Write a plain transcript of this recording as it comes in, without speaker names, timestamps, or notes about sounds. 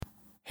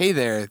Hey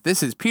there,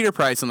 this is Peter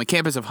Price on the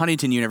campus of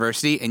Huntington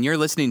University, and you're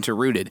listening to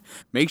Rooted.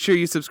 Make sure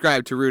you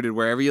subscribe to Rooted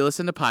wherever you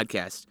listen to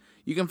podcasts.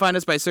 You can find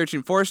us by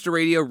searching Forrester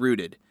Radio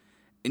Rooted.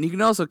 And you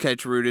can also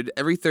catch Rooted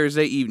every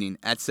Thursday evening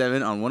at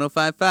 7 on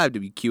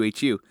 105.5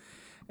 WQHU.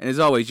 And as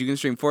always, you can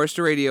stream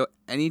Forrester Radio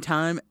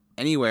anytime,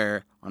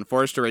 anywhere on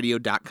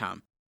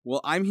ForresterRadio.com.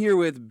 Well, I'm here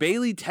with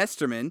Bailey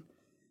Testerman,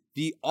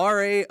 the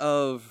RA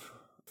of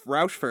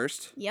Roush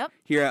First. Yep.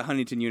 Here at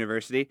Huntington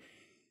University.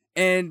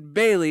 And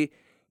Bailey,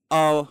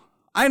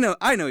 I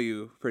know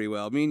you pretty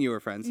well. Me and you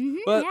were friends.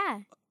 But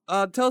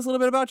yeah. Tell us a little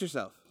bit about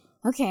yourself.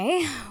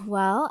 Okay.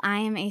 Well, I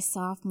am a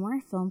sophomore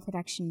film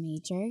production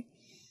major.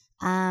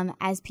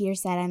 As Peter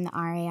said, I'm the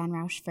RA on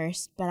Roush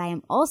First, but I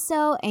am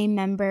also a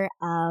member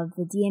of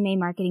the DMA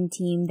marketing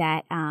team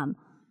that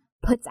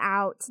puts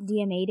out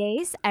DMA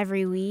Days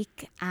every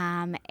week,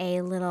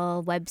 a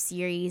little web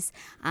series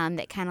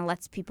that kind of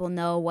lets people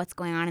know what's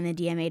going on in the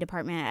DMA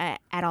department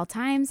at all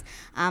times.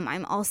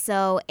 I'm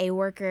also a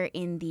worker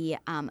in the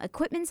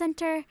equipment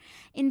center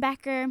in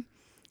Becker,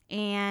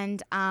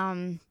 and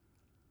I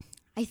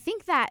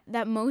think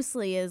that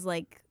mostly is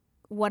like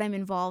what I'm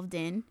involved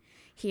in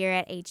here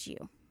at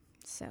HU.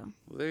 So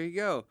well, there you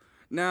go.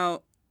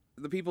 Now,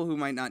 the people who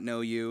might not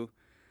know you,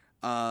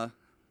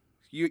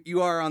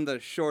 you are on the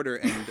shorter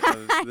end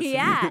of this.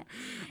 Yeah.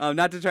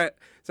 Not to try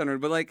sound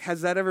rude, but like,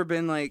 has that ever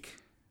been like,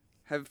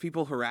 have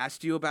people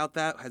harassed you about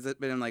that? Has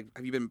it been like,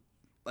 have you been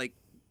like,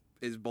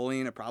 is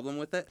bullying a problem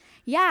with it?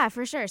 Yeah,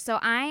 for sure. So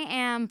I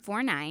am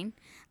 4'9".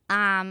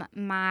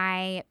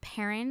 My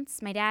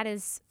parents, my dad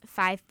is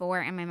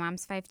 5'4" and my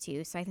mom's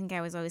 5'2", so I think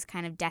I was always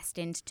kind of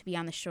destined to be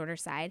on the shorter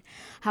side.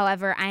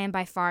 However, I am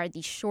by far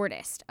the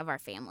shortest of our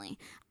family.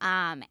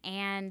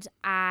 And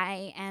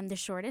I am the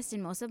shortest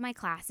in most of my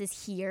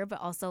classes here,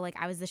 but also like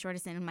I was the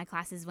shortest in my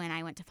classes when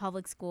I went to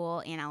public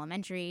school and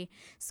elementary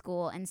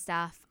school and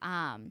stuff.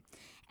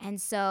 And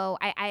so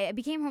I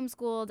became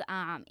homeschooled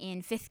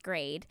in 5th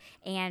grade,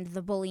 and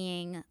the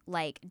bullying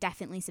like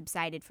definitely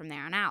subsided from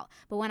there on out.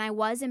 But when I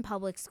was in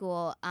public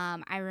school,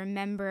 I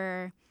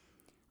remember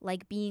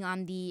like being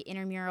on the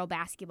intramural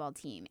basketball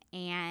team,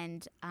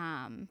 and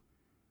I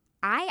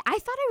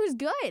thought I was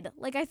good.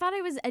 Like I thought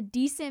I was a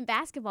decent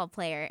basketball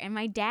player, and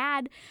my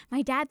dad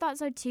thought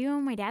so too.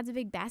 My dad's a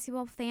big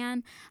basketball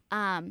fan,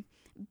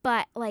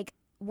 but like.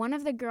 One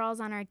of the girls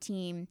on our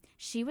team,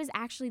 she was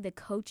actually the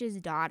coach's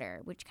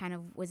daughter, which kind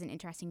of was an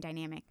interesting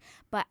dynamic.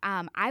 But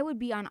I would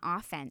be on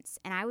offense,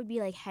 and I would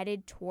be like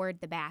headed toward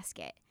the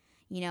basket,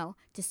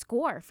 to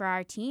score for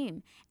our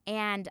team.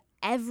 And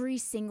every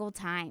single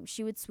time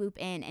she would swoop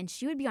in, and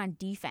she would be on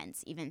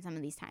defense even some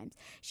of these times.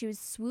 She would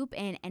swoop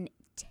in and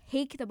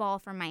take the ball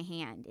from my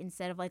hand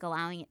instead of like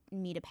allowing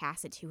me to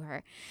pass it to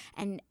her.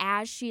 And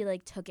as she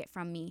like took it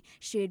from me,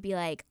 she would be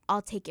like,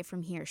 "I'll take it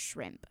from here,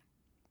 shrimp."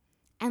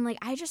 And, like,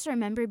 I just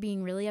remember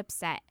being really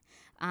upset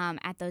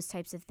at those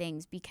types of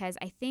things because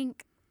I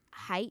think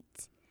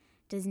height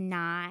does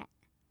not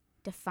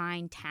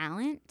define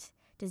talent,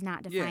 does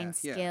not define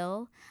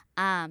skill.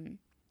 And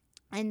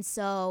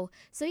so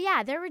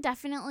yeah, there were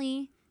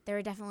definitely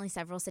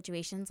several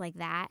situations like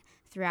that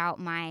throughout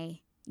my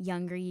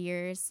younger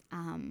years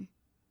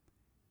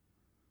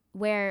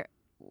where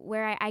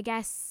I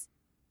guess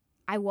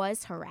I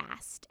was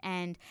harassed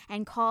and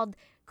called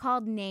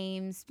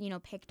names,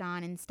 picked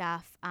on and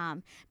stuff.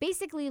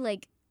 Basically,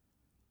 like,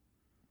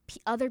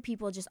 other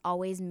people just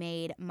always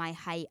made my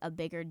height a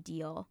bigger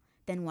deal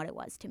than what it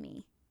was to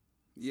me.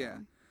 Yeah.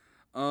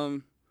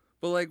 But,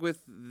 like,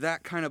 with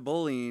that kind of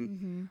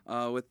bullying,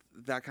 with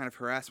that kind of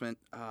harassment,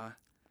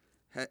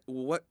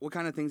 what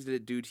kind of things did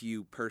it do to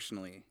you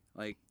personally?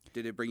 Like,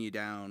 did it bring you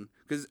down?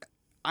 Because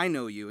I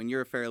know you, and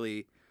you're a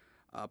fairly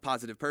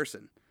positive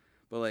person.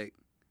 But, like,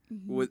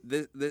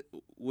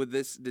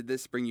 did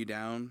this bring you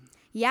down?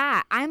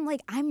 Yeah,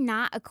 I'm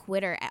not a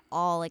quitter at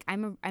all. Like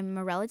I'm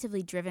a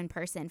relatively driven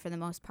person for the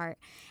most part.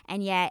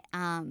 And yet,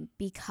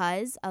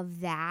 because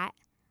of that,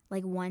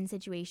 like one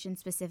situation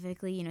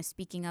specifically,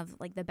 speaking of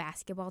like the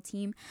basketball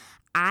team,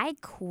 I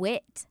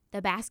quit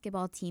the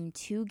basketball team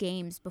 2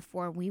 games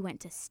before we went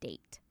to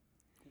state.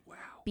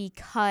 Wow.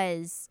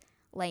 Because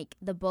like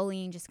the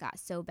bullying just got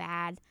so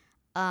bad.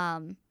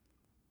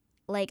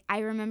 Like I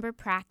remember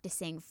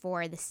practicing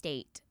for the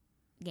state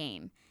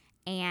game,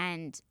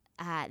 and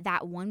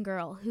that one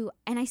girl who,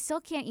 and I still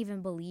can't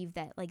even believe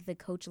that like the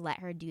coach let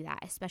her do that,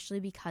 especially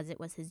because it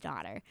was his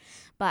daughter.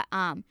 But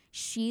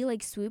she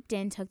like swooped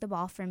in, took the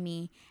ball from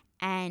me,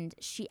 and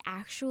she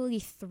actually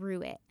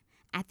threw it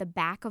at the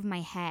back of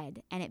my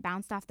head, and it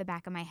bounced off the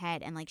back of my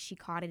head, and like she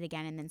caught it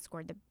again and then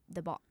scored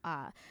the ball,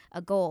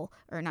 a goal,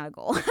 or not a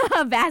goal,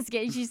 a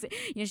basket.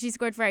 She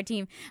scored for our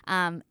team,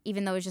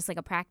 even though it was just like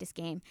a practice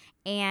game.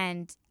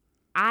 And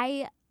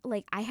I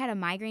had a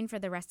migraine for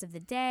the rest of the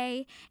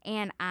day,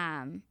 and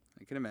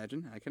I can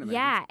imagine.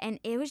 Yeah, and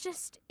it was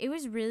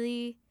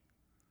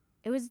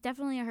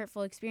definitely a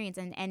hurtful experience.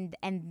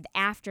 And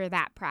after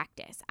that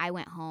practice, I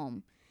went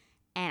home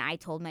And I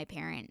told my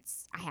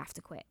parents, I have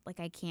to quit. Like,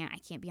 I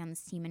can't be on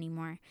this team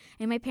anymore.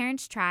 And my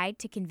parents tried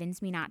to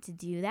convince me not to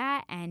do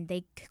that. And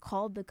they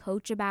called the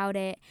coach about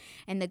it.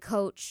 And the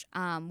coach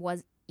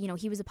was,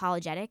 he was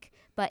apologetic,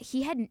 but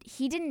he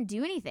didn't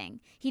do anything.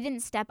 He didn't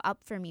step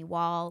up for me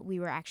while we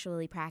were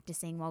actually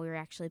practicing, while we were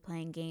actually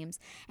playing games.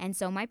 And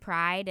so my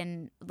pride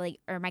and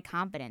my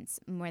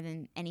confidence more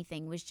than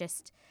anything was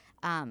just,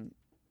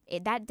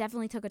 that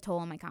definitely took a toll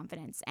on my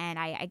confidence, and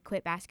I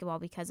quit basketball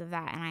because of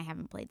that, and I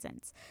haven't played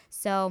since.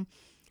 So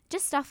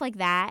just stuff like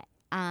that.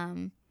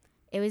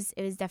 It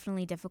was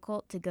definitely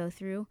difficult to go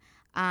through.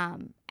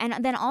 And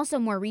then also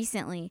more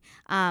recently,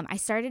 I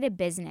started a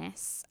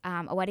business,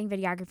 a wedding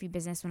videography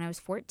business when I was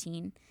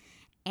 14.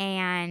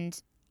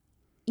 And,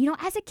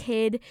 as a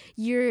kid,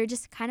 you're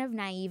just kind of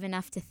naive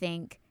enough to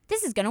think,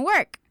 this is going to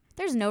work.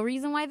 There's no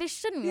reason why this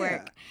shouldn't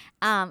work.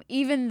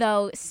 Even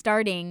though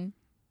starting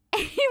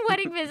a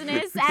wedding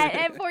business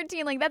at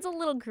 14, that's a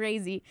little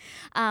crazy.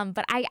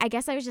 But I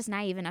guess I was just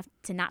naive enough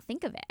to not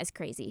think of it as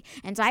crazy.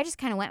 And so I just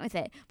kind of went with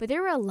it. But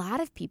there were a lot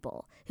of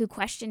people who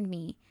questioned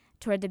me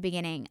toward the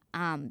beginning,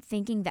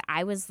 thinking that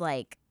I was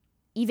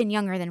even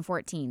younger than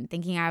 14,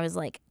 thinking I was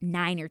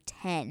 9 or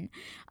 10,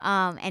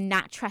 and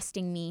not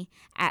trusting me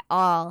at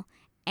all.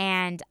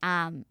 And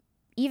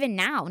even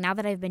now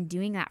that I've been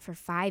doing that for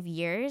 5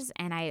 years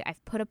and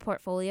I've put a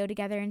portfolio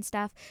together and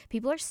stuff,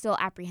 people are still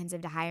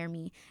apprehensive to hire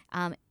me.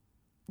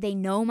 They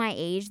know my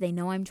age. They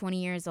know I'm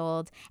 20 years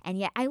old, and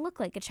yet I look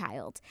like a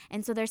child.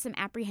 And so there's some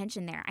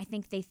apprehension there. I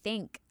think they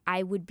think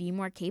I would be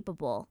more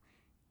capable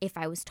if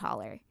I was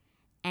taller.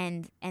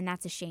 And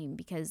that's a shame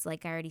because,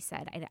 like I already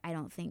said, I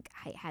don't think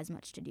height has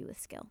much to do with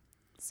skill.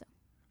 So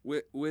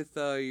with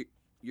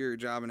your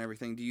job and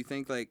everything, do you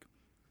think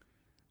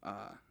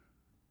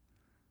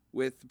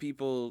with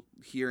people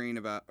hearing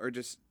about, or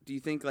just do you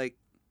think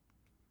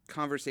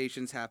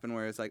conversations happen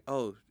where it's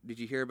oh, did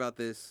you hear about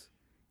this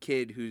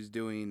kid who's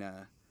doing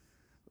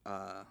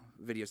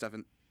video stuff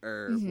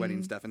or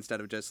wedding stuff, instead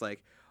of just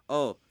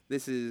oh,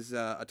 this is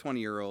a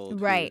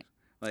 20-year-old, right?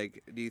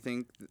 Do you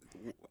think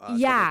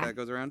yeah, stuff like that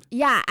goes around?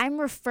 Yeah, I'm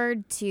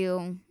referred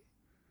to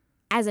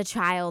as a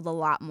child a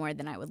lot more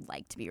than I would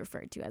like to be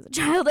referred to as a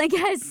child, I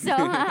guess.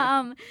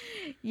 So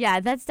yeah,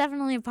 that's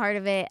definitely a part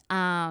of it.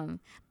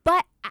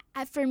 But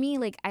for me,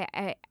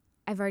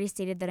 I've already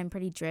stated that I'm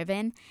pretty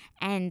driven,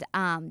 and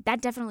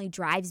that definitely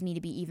drives me to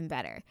be even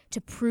better,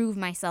 to prove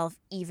myself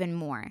even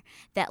more.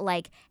 That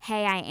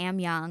hey, I am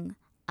young,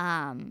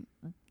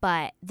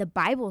 but the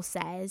Bible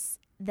says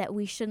that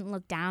we shouldn't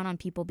look down on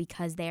people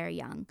because they are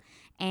young.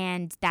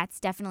 And that's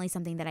definitely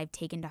something that I've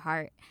taken to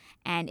heart.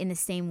 And in the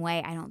same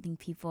way, I don't think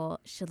people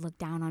should look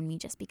down on me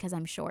just because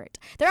I'm short.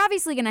 They're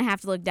obviously going to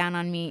have to look down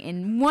on me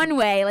in one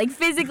way,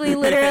 physically,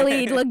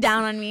 literally look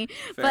down on me.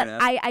 Fair but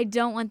enough. I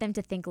don't want them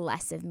to think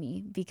less of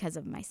me because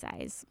of my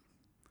size.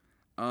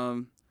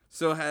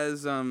 So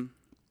has,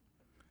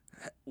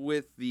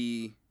 with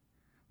the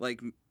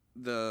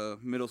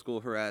middle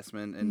school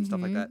harassment and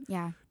stuff like that,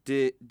 yeah.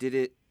 did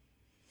it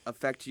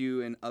affect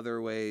you in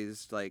other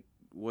ways? Did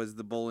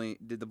the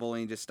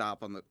bullying just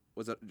stop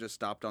was it just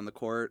stopped on the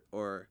court,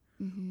 or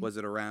was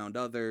it around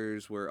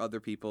others? Were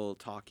other people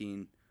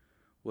talking?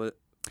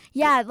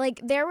 Yeah,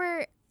 there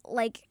were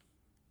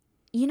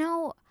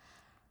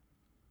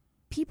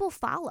people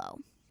follow.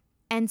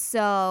 And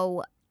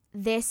so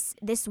this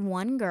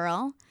one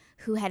girl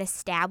who had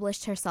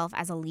established herself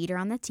as a leader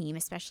on the team,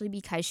 especially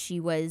because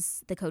she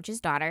was the coach's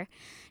daughter,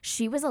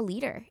 she was a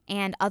leader,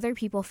 and other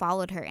people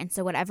followed her. And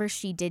so whatever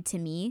she did to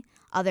me,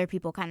 other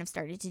people kind of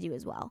started to do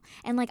as well.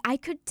 And I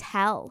could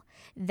tell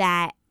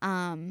that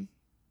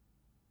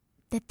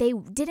that they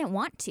didn't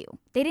want to.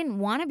 They didn't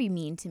want to be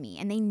mean to me,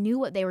 and they knew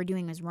what they were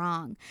doing was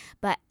wrong.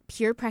 But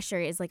peer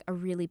pressure is a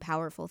really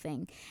powerful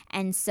thing.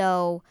 And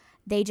so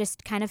they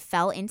just kind of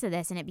fell into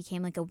this, and it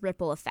became a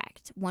ripple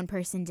effect. One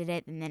person did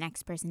it, and the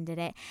next person did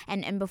it.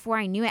 And before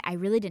I knew it, I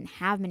really didn't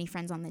have many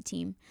friends on the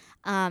team.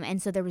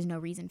 And so there was no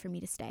reason for me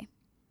to stay.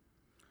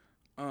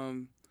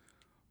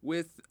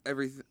 With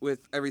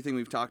everything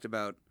we've talked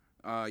about,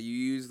 you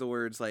use the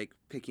words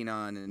picking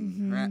on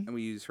and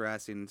we use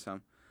harassing and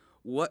some.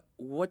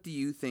 What do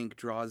you think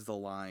draws the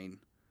line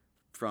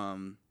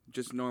from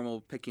just normal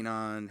picking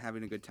on,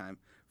 having a good time,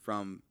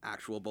 from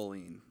actual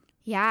bullying?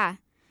 Yeah,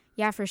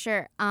 for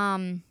sure.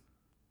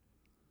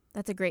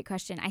 That's a great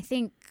question. I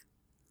think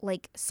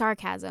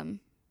sarcasm,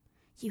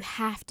 you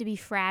have to be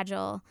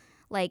fragile,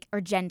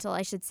 or gentle,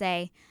 I should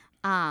say,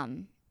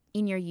 in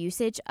your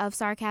usage of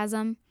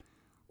sarcasm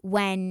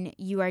when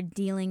you are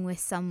dealing with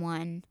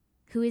someone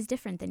who is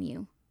different than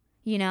you.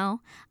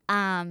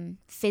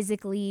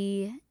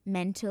 Physically,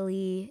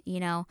 mentally,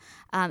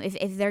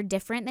 if they're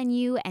different than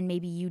you and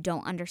maybe you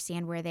don't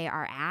understand where they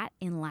are at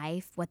in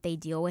life, what they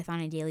deal with on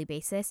a daily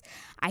basis,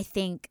 I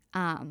think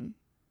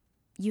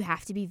you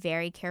have to be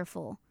very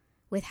careful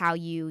with how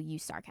you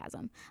use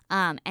sarcasm.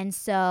 And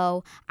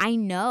so I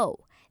know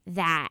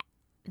that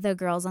the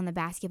girls on the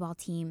basketball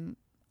team,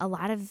 a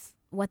lot of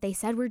what they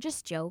said were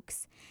just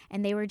jokes,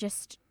 and they were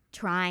just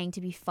trying to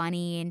be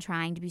funny and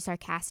trying to be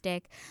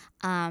sarcastic.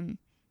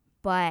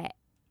 But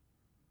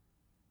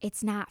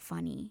it's not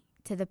funny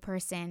to the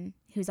person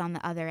who's on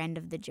the other end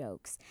of the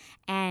jokes.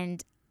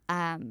 And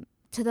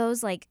to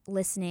those like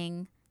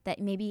listening that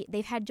maybe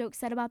they've had jokes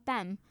said about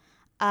them,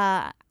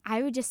 I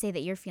would just say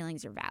that your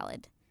feelings are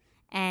valid.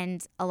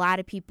 And a lot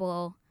of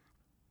people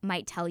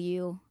might tell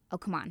you, oh,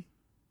 come on,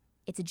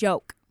 it's a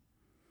joke.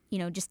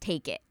 Just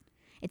take it.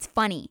 It's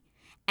funny.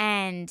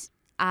 And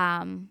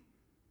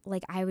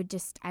like I would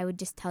just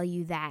tell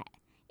you that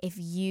if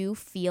you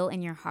feel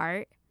in your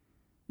heart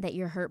that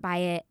you're hurt by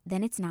it,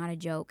 then it's not a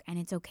joke and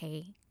it's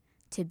okay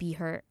to be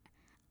hurt.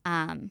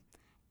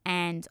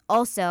 And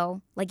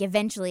also, like,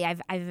 eventually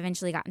I've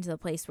eventually gotten to the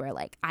place where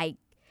like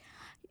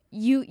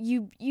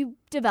you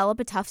develop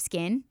a tough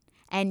skin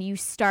and you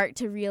start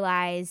to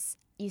realize,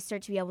 you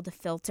start to be able to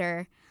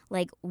filter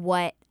like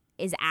what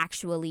is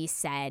actually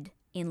said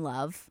in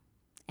love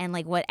and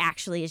like what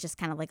actually is just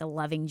kind of like a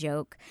loving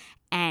joke,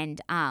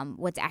 and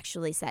what's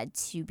actually said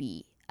to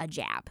be a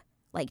jab,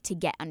 like to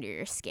get under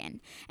your skin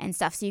and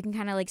stuff. So you can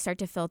kind of like start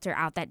to filter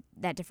out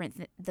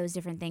those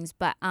different things.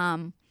 But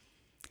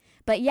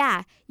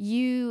yeah,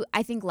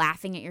 I think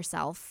laughing at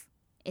yourself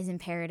is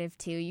imperative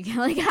too. You can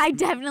like,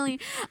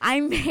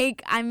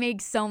 I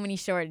make so many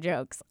short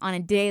jokes on a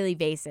daily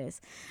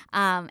basis.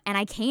 And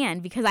I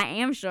can, because I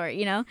am short,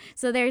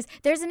 so there's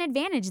an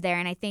advantage there.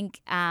 And I think,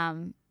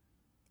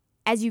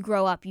 as you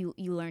grow up, you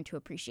learn to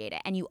appreciate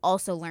it, and you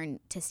also learn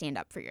to stand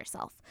up for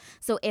yourself.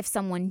 So if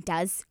someone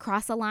does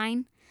cross a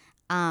line,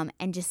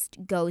 and just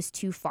goes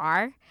too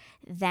far,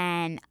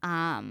 then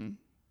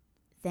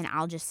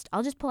I'll just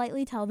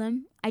politely tell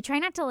them. I try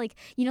not to like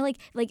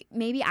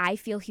maybe I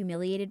feel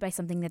humiliated by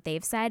something that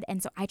they've said,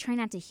 and so I try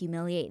not to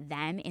humiliate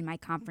them in my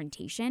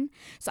confrontation.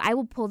 So I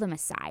will pull them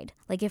aside.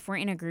 Like if we're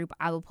in a group,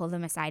 I will pull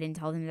them aside and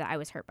tell them that I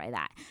was hurt by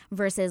that,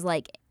 versus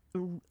like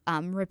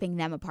ripping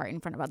them apart in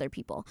front of other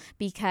people.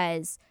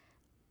 Because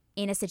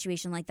in a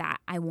situation like that,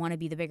 I want to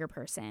be the bigger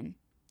person.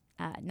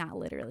 Not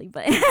literally,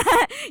 but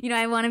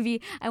I want to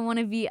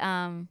be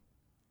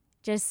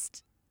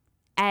just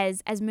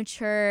as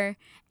mature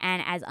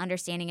and as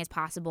understanding as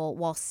possible,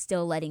 while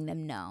still letting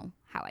them know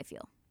how I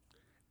feel.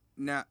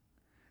 Now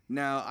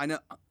I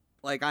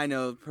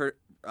know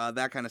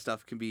that kind of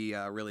stuff can be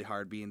really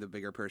hard, being the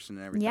bigger person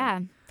and everything. Yeah,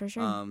 for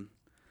sure.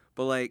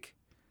 But like,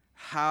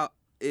 how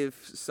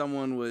if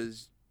someone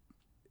was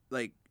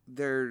like,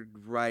 they're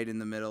right in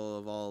the middle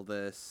of all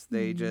this,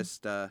 they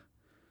just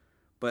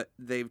but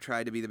they've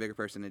tried to be the bigger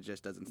person, it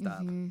just doesn't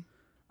stop.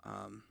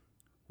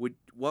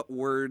 What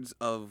words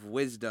of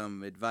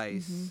wisdom,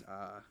 advice,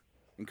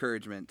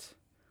 encouragement,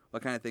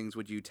 what kind of things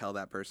would you tell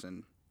that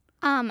person?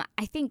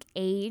 I think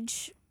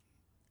age,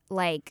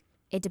 like,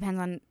 it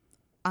depends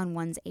on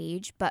one's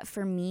age. But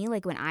for me,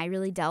 like, when I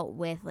really dealt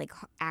with like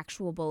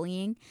actual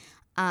bullying,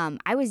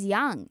 I was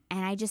young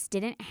and I just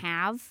didn't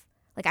have,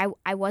 like,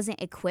 I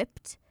wasn't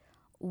equipped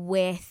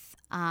with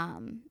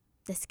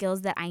the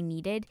skills that I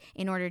needed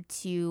in order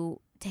to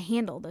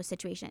handle those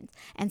situations.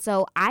 And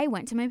so I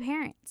went to my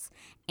parents,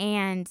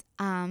 and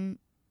I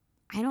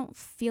don't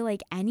feel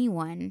like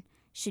anyone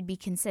should be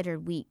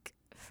considered weak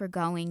for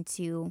going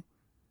to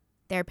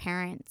their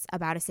parents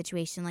about a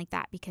situation like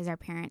that, because our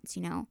parents,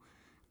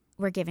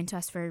 were given to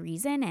us for a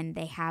reason, and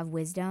they have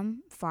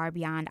wisdom far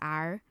beyond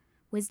our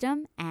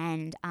wisdom.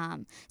 And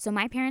so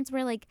my parents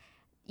were like,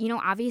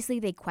 obviously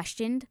they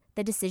questioned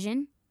the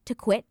decision to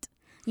quit.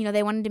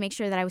 They wanted to make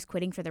sure that I was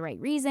quitting for the right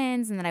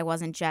reasons and that I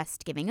wasn't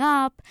just giving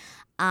up.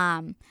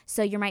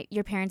 So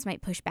your parents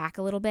might push back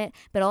a little bit,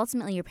 but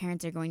ultimately your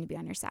parents are going to be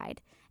on your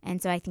side.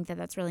 And so I think that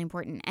that's really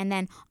important. And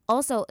then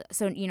also,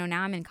 so,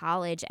 now I'm in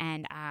college,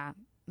 and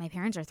my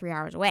parents are 3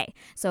 hours away.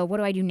 So what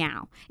do I do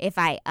now if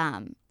I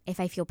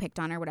feel picked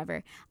on or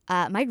whatever?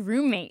 My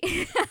roommate,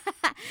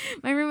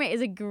 my roommate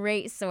is a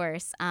great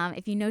source.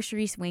 If you know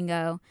Sharice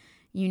Wingo,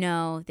 you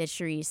know that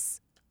she's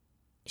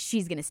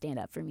going to stand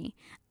up for me.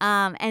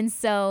 And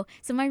so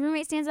my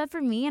roommate stands up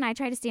for me, and I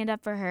try to stand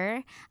up for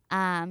her.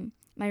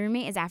 My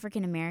roommate is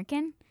African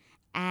American,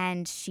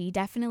 and she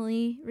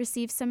definitely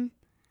receives some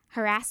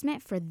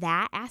harassment for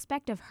that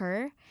aspect of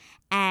her.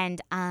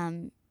 And,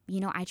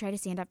 I try to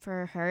stand up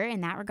for her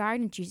in that regard,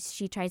 and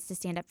she tries to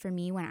stand up for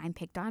me when I'm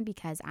picked on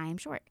because I am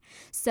short.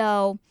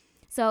 So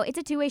it's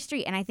a two-way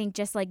street, and I think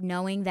just like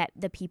knowing that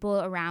the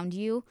people around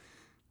you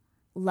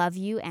love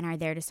you and are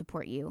there to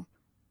support you,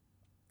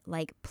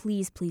 like,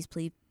 please, please,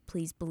 please,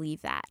 please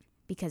believe that,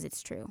 because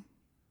it's true.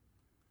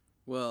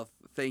 Well,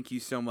 thank you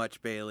so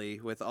much, Bailey.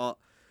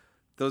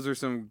 Those are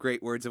some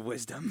great words of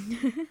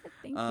wisdom.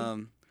 Thank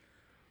you.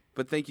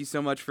 But thank you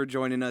so much for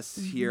joining us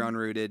here on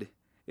Rooted.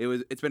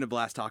 It's been a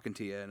blast talking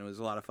to you, and it was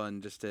a lot of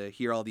fun just to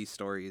hear all these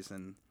stories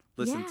and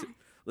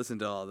listen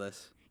to all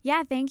this.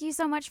 Yeah, thank you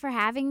so much for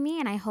having me,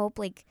 and I hope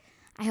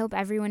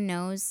everyone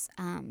knows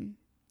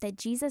that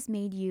Jesus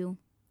made you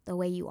the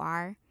way you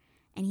are,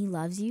 and he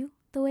loves you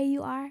the way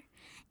you are.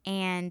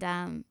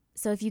 And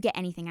so if you get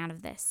anything out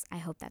of this, I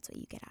hope that's what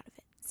you get out of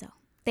it. So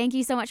thank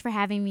you so much for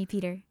having me,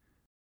 Peter.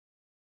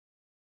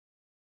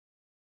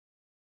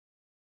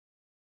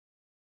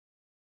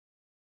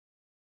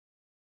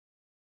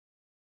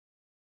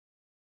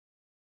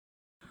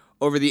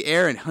 over the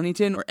air in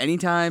Huntington or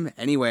anytime,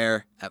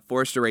 anywhere at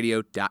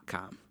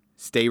ForresterRadio.com.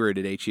 Stay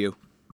rooted, HU.